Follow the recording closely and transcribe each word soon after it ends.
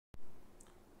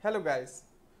Hello guys,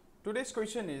 today's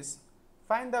question is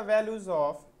find the values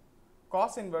of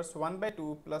cos inverse 1 by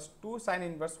 2 plus 2 sin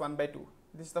inverse 1 by 2.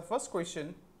 This is the first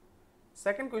question.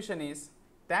 Second question is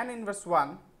tan inverse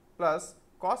 1 plus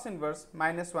cos inverse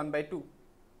minus 1 by 2.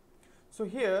 So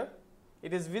here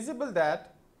it is visible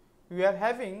that we are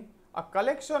having a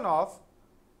collection of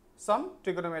some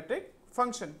trigonometric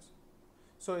functions.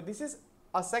 So this is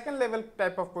a second level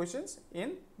type of questions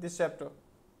in this chapter.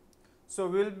 So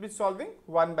we will be solving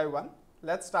one by one.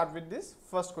 Let's start with this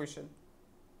first question.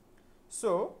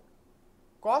 So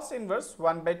cos inverse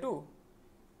 1 by 2,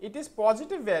 it is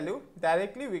positive value,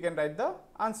 directly we can write the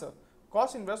answer.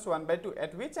 Cos inverse 1 by 2,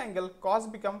 at which angle cos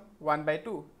become 1 by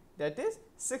 2, that is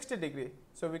 60 degree.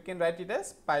 So we can write it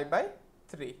as pi by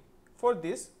 3 for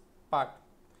this part.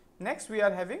 Next we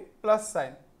are having plus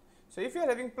sign. So if you are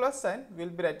having plus sign, we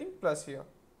will be writing plus here.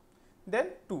 Then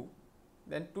 2,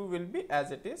 then 2 will be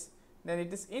as it is. Then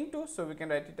it is into, so we can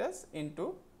write it as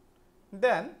into.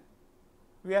 Then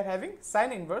we are having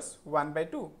sin inverse 1 by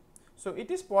 2. So it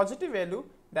is positive value,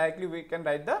 directly we can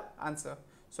write the answer.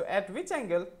 So at which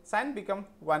angle sin become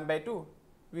 1 by 2?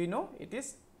 We know it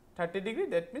is 30 degree,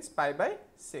 that means pi by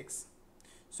 6.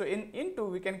 So in into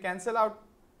we can cancel out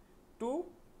 2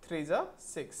 3s are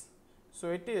 6.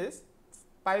 So it is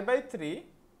pi by 3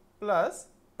 plus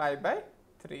pi by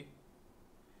 3.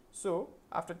 So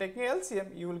after taking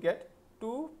LCM, you will get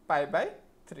 2 pi by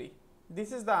 3.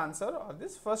 This is the answer of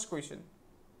this first question.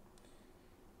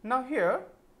 Now here,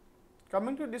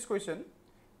 coming to this question,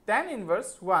 tan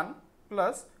inverse 1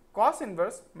 plus cos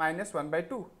inverse minus 1 by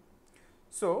 2.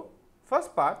 So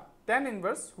first part, tan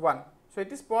inverse 1. So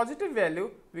it is positive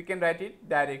value, we can write it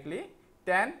directly.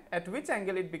 Tan, at which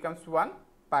angle it becomes 1?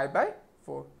 Pi by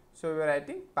 4. So we are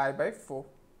writing pi by 4.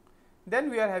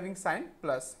 Then we are having sin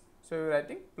plus. So we are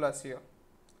writing plus here.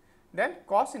 Then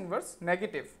cos inverse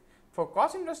negative. For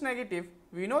cos inverse negative,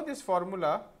 we know this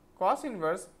formula, cos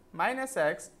inverse minus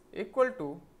x equal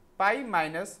to pi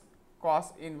minus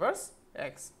cos inverse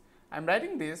x. I am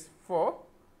writing this for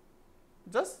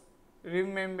just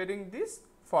remembering this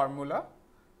formula.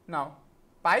 Now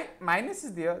pi minus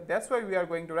is there, that is why we are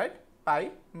going to write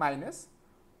pi minus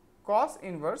cos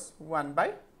inverse 1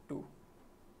 by 2.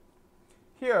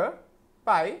 Here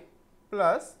pi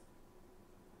plus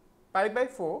pi by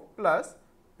 4 plus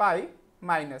pi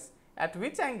minus, at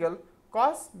which angle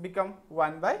cos become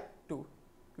 1 by 2.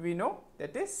 We know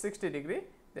that is 60 degree,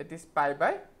 that is pi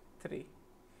by 3.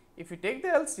 If you take the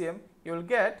LCM, you will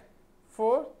get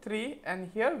 4, 3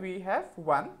 and here we have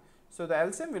 1. So the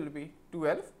LCM will be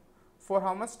 12. 4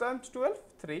 how much times 12?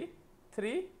 3.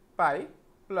 3 pi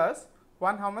plus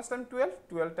 1 how much times 12?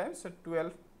 12 times, so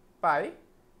 12 pi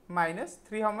minus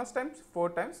 3 how much times? 4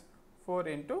 times, 4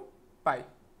 into pi.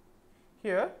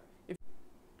 Here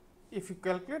if you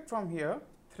calculate from here,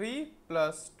 3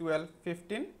 plus 12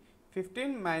 15,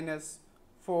 15 minus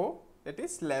 4, that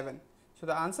is 11. So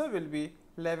the answer will be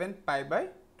 11 pi by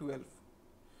 12.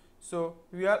 So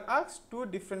we are asked two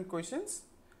different questions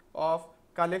of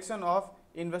collection of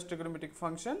inverse trigonometric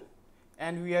function,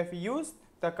 and we have used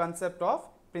the concept of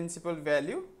principal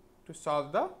value to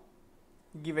solve the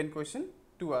given question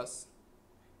to us.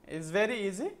 It is very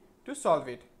easy to solve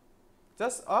it.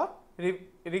 Just a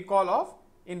recall of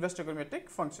inverse trigonometric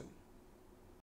function.